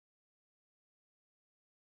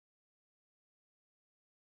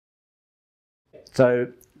So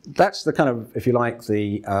that's the kind of, if you like,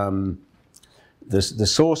 the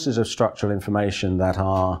sources of structural information that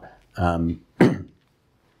are,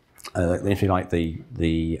 if you like, the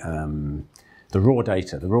raw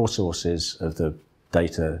data, the raw sources of the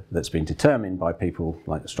data that's been determined by people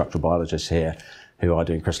like the structural biologists here who are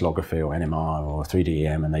doing crystallography or NMR or 3D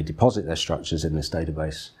EM, and they deposit their structures in this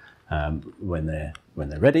database when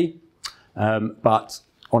they're ready. But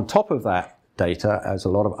on top of that data, there's a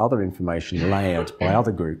lot of other information layered by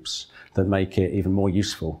other groups that make it even more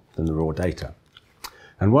useful than the raw data.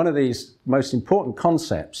 And one of these most important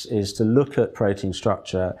concepts is to look at protein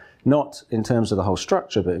structure not in terms of the whole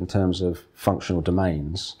structure, but in terms of functional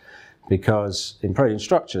domains. Because in protein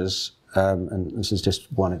structures, and this is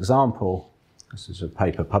just one example, this is a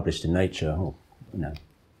paper published in Nature, or,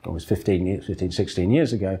 almost 15, 16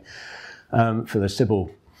 years ago, for the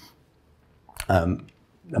Sybil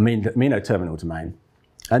amino terminal domain.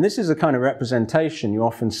 And this is a kind of representation you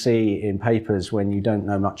often see in papers when you don't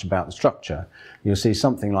know much about the structure. You'll see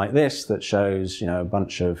something like this that shows, a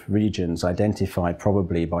bunch of regions identified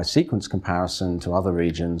probably by sequence comparison to other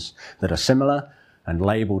regions that are similar and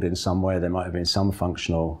labeled in some way. There might have been some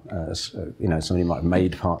functional, somebody might have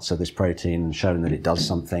made parts of this protein and shown that it does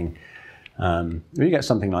something. You get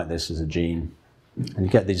something like this as a gene, and you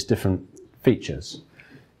get these different features.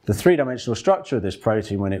 The three-dimensional structure of this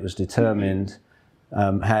protein, when it was determined,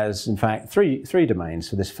 has in fact three domains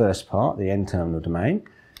for this first part, the N-terminal domain.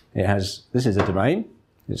 This is a domain,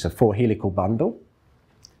 it's a 4 helical bundle.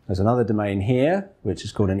 There's another domain here, which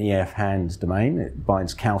is called an EF hand domain. It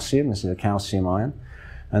binds calcium, this is a calcium ion.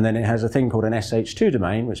 And then it has a thing called an SH2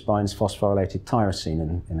 domain, which binds phosphorylated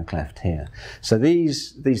tyrosine in a cleft here. So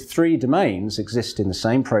these 3 domains exist in the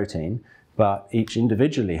same protein, but each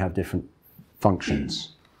individually have different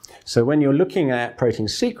functions. So when you're looking at protein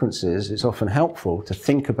sequences, it's often helpful to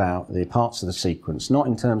think about the parts of the sequence, not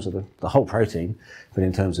in terms of the whole protein, but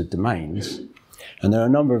in terms of domains. And there are a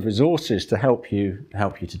number of resources to help you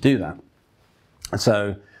to do that. And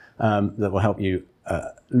so that will help you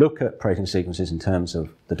look at protein sequences in terms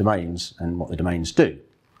of the domains and what the domains do.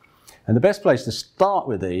 And the best place to start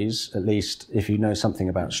with these, at least if you know something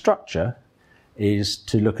about structure, is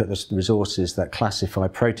to look at the resources that classify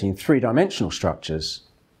protein 3-dimensional structures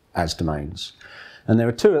as domains. And there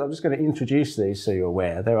are 2, I'm just going to introduce these so you're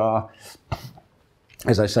aware. There are,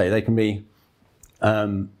 as I say, they can be,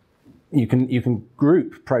 you can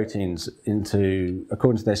group proteins into,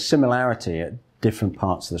 according to their similarity at different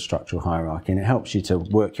parts of the structural hierarchy, and it helps you to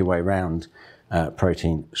work your way around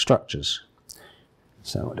protein structures.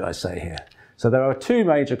 So what do I say here? So there are 2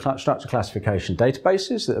 major structure classification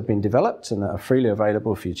databases that have been developed and that are freely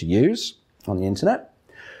available for you to use on the internet.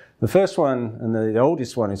 The first one, and the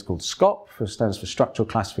oldest one, is called SCOP, which stands for Structural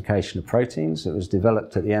Classification of Proteins. It was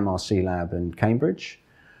developed at the MRC lab in Cambridge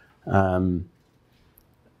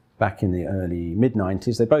back in the early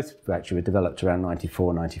mid-90s. They both actually were developed around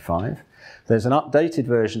 94, 95. There's an updated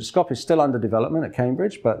version. SCOP is still under development at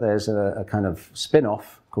Cambridge, but there's a kind of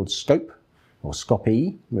spin-off called SCOPE, or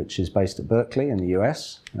SCOP-E, which is based at Berkeley in the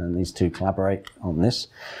US, and these 2 collaborate on this.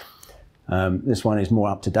 This one is more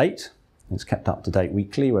up-to-date. It's kept up to date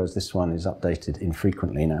weekly, whereas this one is updated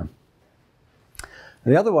infrequently now.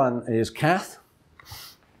 The other one is CATH,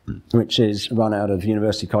 which is run out of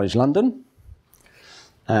University College London,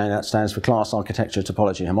 and that stands for Class Architecture,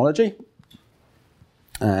 Topology, Homology.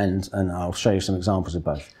 And I'll show you some examples of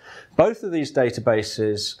both. Both of these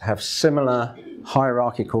databases have similar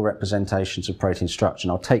hierarchical representations of protein structure,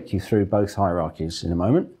 and I'll take you through both hierarchies in a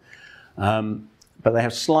moment. But they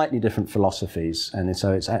have slightly different philosophies, and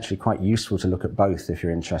so it's actually quite useful to look at both if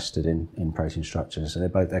you're interested in protein structures. So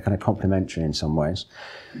they're kind of complementary in some ways.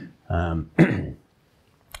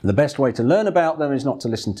 The best way to learn about them is not to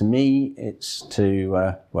listen to me, it's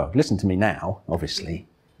to, well, listen to me now, obviously.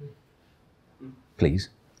 Please.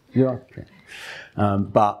 You are? Okay.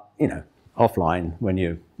 But, offline, when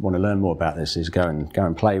you want to learn more about this, is go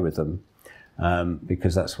and play with them,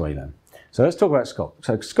 because that's where you learn. So let's talk about SCOP.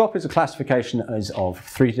 So SCOP is a classification of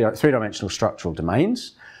three-dimensional structural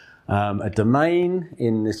domains. A domain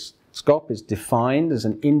in this SCOP is defined as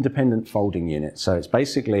an independent folding unit. So it's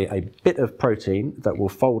basically a bit of protein that will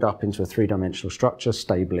fold up into a 3-dimensional structure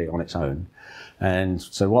stably on its own. And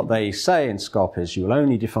so what they say in SCOP is you will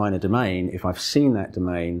only define a domain if I've seen that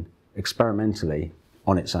domain experimentally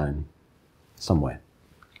on its own somewhere.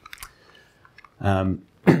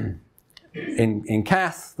 In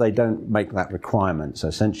CATH, they don't make that requirement. So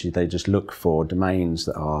essentially, they just look for domains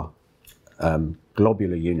that are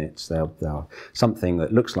globular units. They are something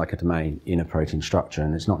that looks like a domain in a protein structure,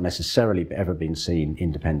 and it's not necessarily ever been seen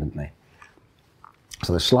independently.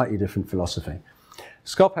 So there's slightly different philosophy.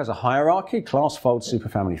 SCOP has a hierarchy, class, fold,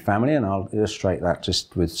 superfamily, family, and I'll illustrate that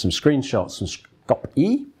just with some screenshots from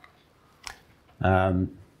SCOP-E.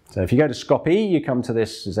 So if you go to SCOP-E, you come to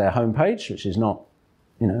this as their homepage, which is not,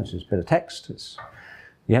 it's just a bit of text.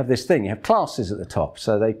 You have this thing, you have classes at the top.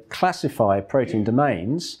 So they classify protein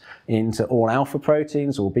domains into all alpha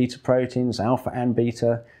proteins, all beta proteins, alpha and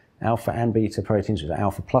beta proteins, which are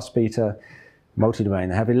alpha plus beta, multi-domain.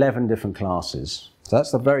 They have 11 different classes. So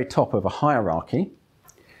that's the very top of a hierarchy.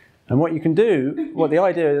 And what you can do, the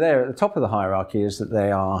idea there at the top of the hierarchy is that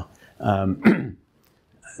they are,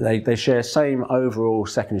 they share same overall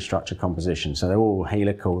secondary structure composition. So they're all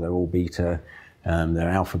helical, they're all beta, they're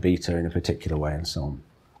alpha beta in a particular way and so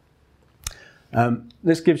on.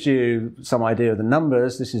 This gives you some idea of the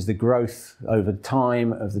numbers. This is the growth over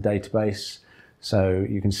time of the database. So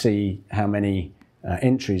you can see how many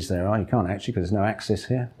entries there are. You can't actually because there's no axis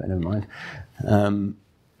here, but never mind.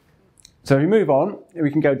 So if we move on,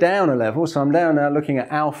 we can go down a level. So I'm down now looking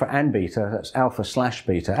at alpha and beta. That's alpha slash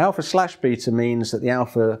beta. Alpha slash beta means that the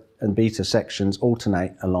alpha and beta sections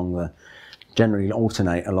generally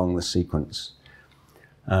alternate along the sequence.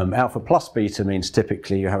 Alpha plus beta means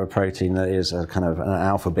typically you have a protein that is a kind of an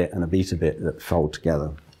alpha bit and a beta bit that fold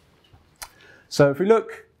together. So if we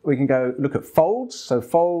look, we can go look at folds. So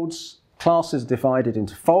folds, classes divided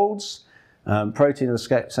into folds. Protein of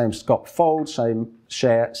the same SCOP folds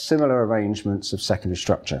share similar arrangements of secondary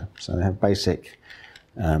structure. So they have basic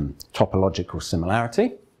topological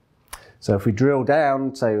similarity. So if we drill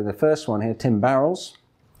down, say the first one here, tin barrels,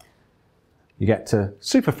 you get to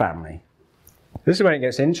superfamily. This is when it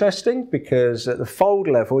gets interesting because at the fold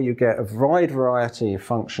level you get a wide variety of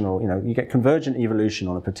functional, you get convergent evolution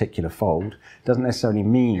on a particular fold. It doesn't necessarily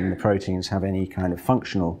mean the proteins have any kind of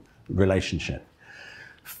functional relationship.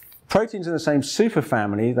 Proteins in the same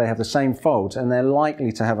superfamily, they have the same folds and they're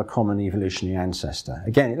likely to have a common evolutionary ancestor.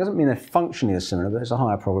 Again, it doesn't mean they're functionally as similar, but there's a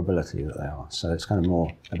higher probability that they are. So it's kind of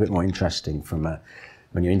a bit more interesting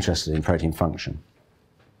when you're interested in protein function.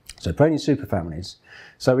 So protein superfamilies.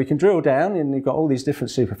 So we can drill down and you've got all these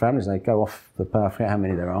different superfamilies. They go off the path. I forget how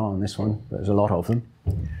many there are on this one, but there's a lot of them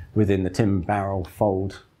within the tin barrel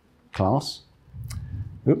fold class.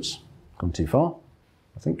 Oops, gone too far,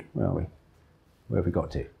 I think. Where are we? Where have we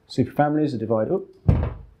got to? Superfamilies are divided up.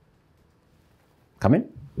 Come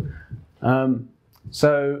in.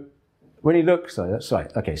 So when you look, so that's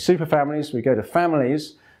right. Okay, superfamilies, we go to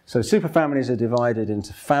families. So superfamilies are divided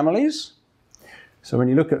into families. So when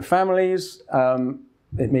you look at families,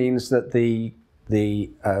 it means that the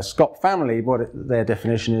SCOP family, their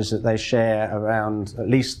definition is that they share around at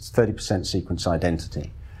least 30% sequence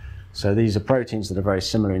identity. So these are proteins that are very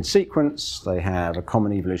similar in sequence. They have a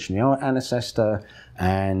common evolutionary ancestor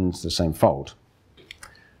and the same fold.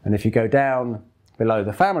 And if you go down below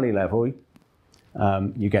the family level,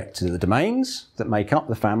 you get to the domains that make up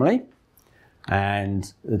the family.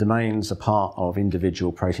 And the domains are part of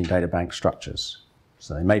individual protein data bank structures.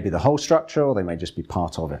 So they may be the whole structure or they may just be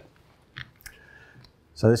part of it.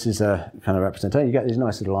 So this is a kind of representation. You get these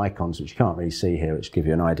nice little icons which you can't really see here, which give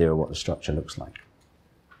you an idea of what the structure looks like.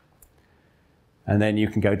 And then you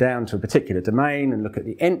can go down to a particular domain and look at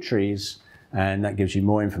the entries, and that gives you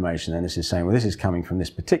more information. And this is saying, well, this is coming from this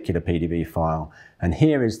particular PDB file, and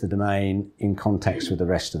here is the domain in context with the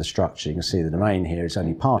rest of the structure. You can see the domain here is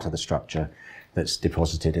only part of the structure that's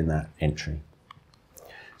deposited in that entry.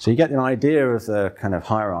 So you get an idea of the kind of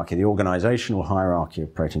hierarchy, the organizational hierarchy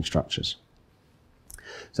of protein structures.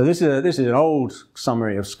 So this is an old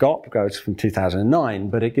summary of SCOP, it goes from 2009,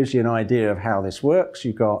 but it gives you an idea of how this works.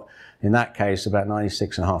 You've got, in that case, about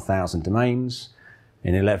 96,500 domains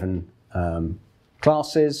in 11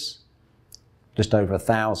 classes, just over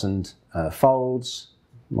 1,000 folds,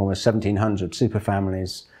 almost 1,700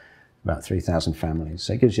 superfamilies, about 3,000 families.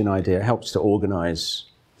 So it gives you an idea. It helps to organize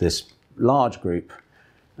this large group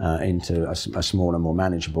into a smaller, more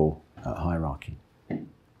manageable hierarchy.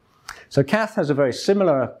 So Cath has a very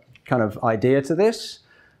similar kind of idea to this.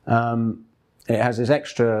 It has this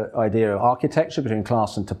extra idea of architecture between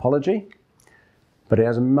class and topology, but it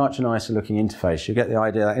has a much nicer looking interface. You get the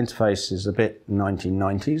idea that interface is a bit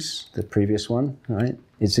 1990s, the previous one, right?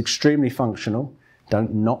 It's extremely functional.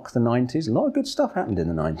 Don't knock the 90s. A lot of good stuff happened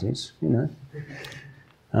in the 90s, you know.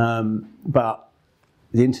 But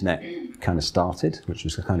the internet kind of started, which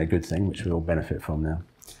was a kind of good thing, which we all benefit from now.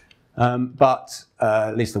 But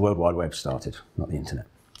at least the World Wide Web started, not the internet.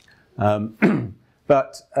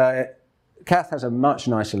 Cath has a much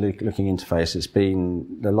nicer looking interface. It's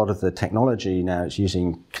been, a lot of the technology now, it's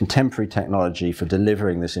using contemporary technology for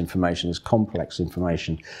delivering this information, this complex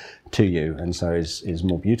information to you, and so is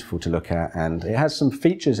more beautiful to look at, and it has some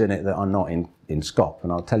features in it that are not in SCOP,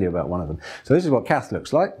 and I'll tell you about one of them. So this is what Cath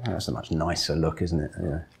looks like. That's a much nicer look, isn't it?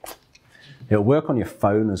 Yeah. It'll work on your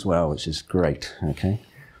phone as well, which is great, okay?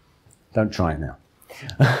 Don't try it now.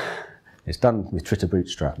 It's done with Twitter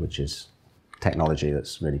Bootstrap, which is technology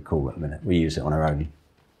that's really cool at the minute. We use it on our own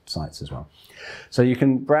sites as well. So you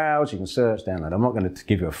can browse, you can search, download. I'm not going to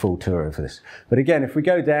give you a full tour of this. But again, if we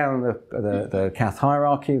go down the Cath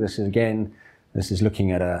hierarchy, this is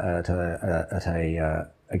looking at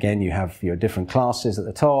again, you have your different classes at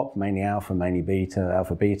the top, mainly alpha, mainly beta,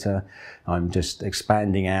 alpha, beta. I'm just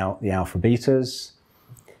expanding out the alpha, betas.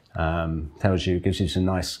 Gives you some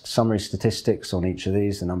nice summary statistics on each of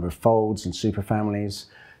these, the number of folds and superfamilies.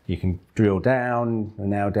 You can drill down, and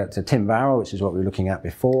now down to Tim Barrel, which is what we were looking at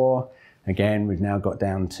before. Again, we've now got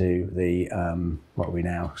down to the, what are we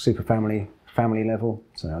now, superfamily, family level.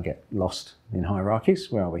 So I'll get lost in hierarchies.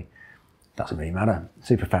 Where are we? Doesn't really matter.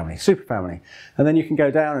 Superfamily. And then you can go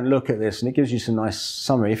down and look at this, and it gives you some nice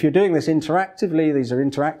summary. If you're doing this interactively, these are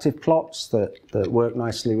interactive plots that work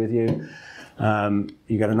nicely with you.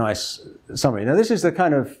 You get a nice summary. Now this is the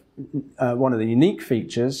kind of one of the unique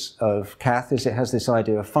features of Cath is it has this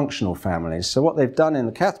idea of functional families. So what they've done in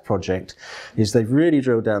the Cath project is they've really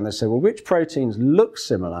drilled down. They say, well, which proteins look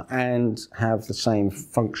similar and have the same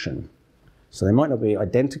function? So they might not be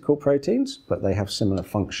identical proteins, but they have similar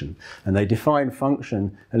function. And they define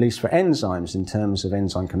function, at least for enzymes, in terms of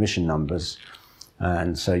enzyme commission numbers.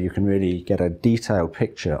 And so you can really get a detailed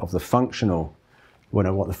picture of the functional,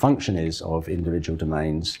 what the function is of individual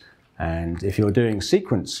domains. And if you're doing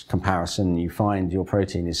sequence comparison, you find your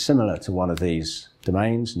protein is similar to one of these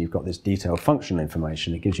domains, and you've got this detailed functional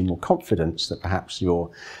information, it gives you more confidence that perhaps your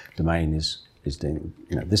domain is doing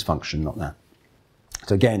this function, not that.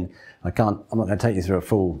 So again, I'm not going to take you through a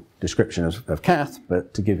full description of Cath,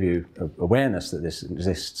 but to give you awareness that this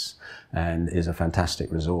exists and is a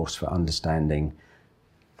fantastic resource for understanding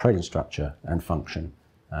protein structure and function.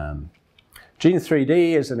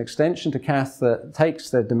 Gene3D is an extension to Cath that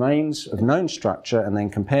takes the domains of known structure and then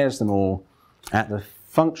compares them all at the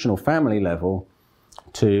functional family level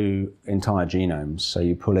to entire genomes. So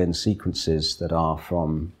you pull in sequences that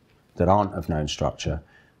aren't of known structure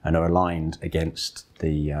and are aligned against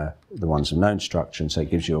the ones of known structure, and so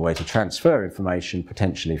it gives you a way to transfer information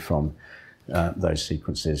potentially from those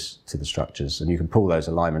sequences to the structures, and you can pull those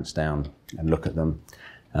alignments down and look at them,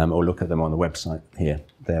 or look at them on the website here,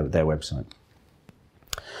 their website.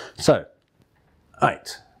 So,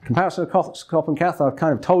 right, comparison of SCOP and Cath. I've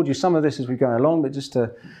kind of told you some of this as we go along, but just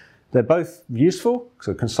they're both useful,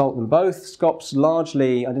 so consult them both. SCOP's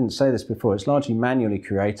largely, I didn't say this before, it's largely manually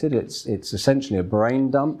curated. It's essentially a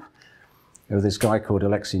brain dump of this guy called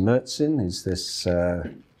Alexei Murtsin. He's this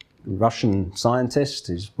Russian scientist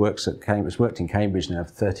who's worked in Cambridge now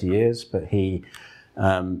for 30 years, but he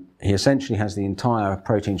essentially has the entire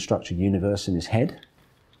protein structure universe in his head.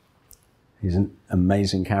 He's an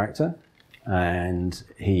amazing character, and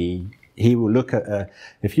he will look at,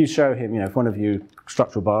 if you show him, if one of you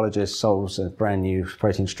structural biologists solves a brand new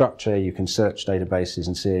protein structure, you can search databases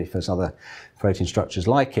and see if there's other protein structures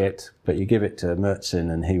like it, but you give it to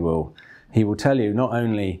Murtsin and he will tell you not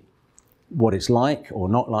only what it's like or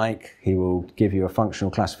not like, he will give you a functional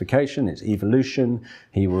classification, its evolution.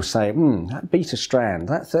 He will say, that beta strand,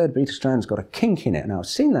 that third beta strand's got a kink in it. Now I've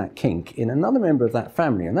seen that kink in another member of that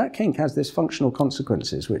family, and that kink has this functional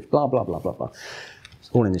consequences, which blah, blah, blah, blah, blah. It's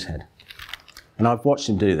all in his head. And I've watched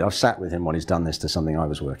him do that. I've sat with him while he's done this to something I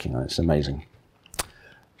was working on. It's amazing.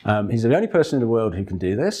 He's the only person in the world who can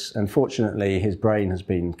do this. Unfortunately, his brain has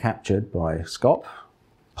been captured by SCOP,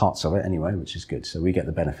 parts of it anyway, which is good. So we get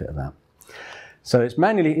the benefit of that. So it's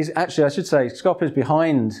manually, actually I should say, SCOP is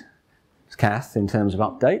behind Cath in terms of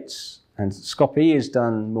updates, and SCOP-E is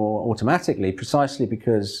done more automatically precisely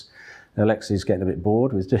because Alexei's getting a bit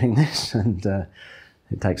bored with doing this, and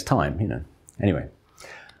it takes time, Anyway.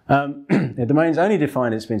 The domain's only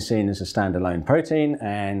defined, it's been seen as a standalone protein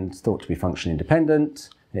and thought to be function independent.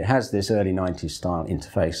 It has this early 90s style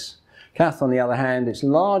interface. Cath, on the other hand, it's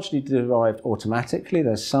largely derived automatically.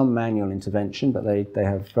 There's some manual intervention, but they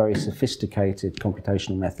have very sophisticated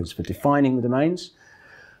computational methods for defining the domains.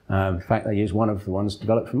 In fact, they use one of the ones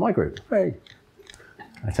developed from my group.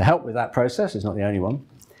 To help with that process, it's not the only one.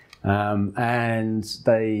 And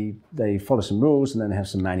they follow some rules, and then they have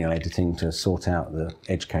some manual editing to sort out the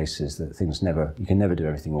edge cases that you can never do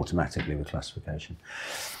everything automatically with classification.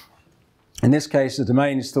 In this case, the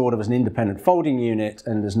domain is thought of as an independent folding unit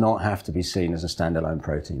and does not have to be seen as a standalone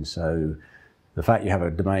protein. So the fact you have a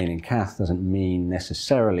domain in Cath doesn't mean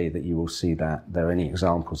necessarily that you will see that. There are any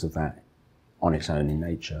examples of that on its own in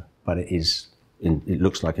nature, but it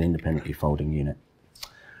looks like an independently folding unit.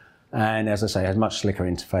 And as I say, it has much slicker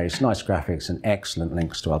interface, nice graphics, and excellent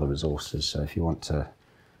links to other resources. So if you want to,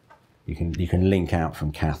 you can link out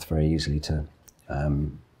from Cath very easily to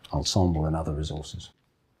Ensemble and other resources.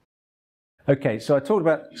 Okay, so I talked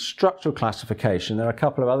about structural classification. There are a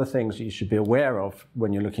couple of other things you should be aware of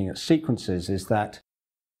when you're looking at sequences, is that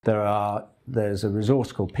there's a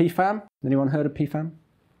resource called PFAM. Anyone heard of PFAM?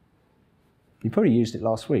 You probably used it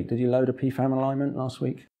last week. Did you load a PFAM alignment last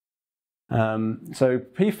week? So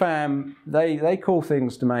PFAM, they call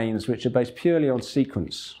things domains which are based purely on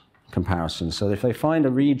sequence comparison. So if they find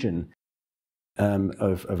a region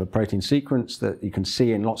of a protein sequence that you can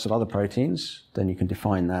see in lots of other proteins, then you can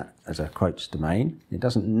define that as a quotes domain. It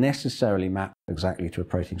doesn't necessarily map exactly to a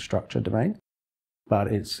protein structure domain, but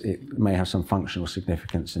it may have some functional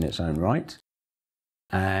significance in its own right.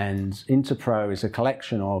 And Interpro is a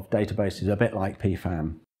collection of databases a bit like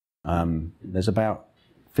PFAM. There's about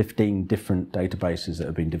 15 different databases that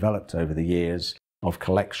have been developed over the years of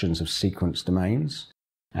collections of sequence domains,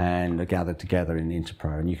 and are gathered together in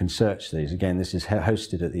Interpro. And you can search these. Again, this is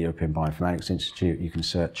hosted at the European Bioinformatics Institute. You can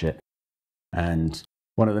search it. And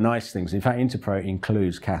one of the nice things, in fact, Interpro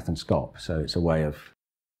includes Cath and SCOP. So it's a way of,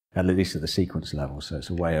 at least at the sequence level, so it's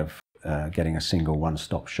a way of getting a single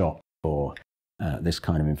one-stop shop for this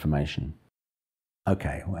kind of information.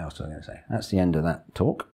 Okay, what else was I going to say? That's the end of that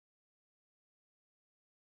talk.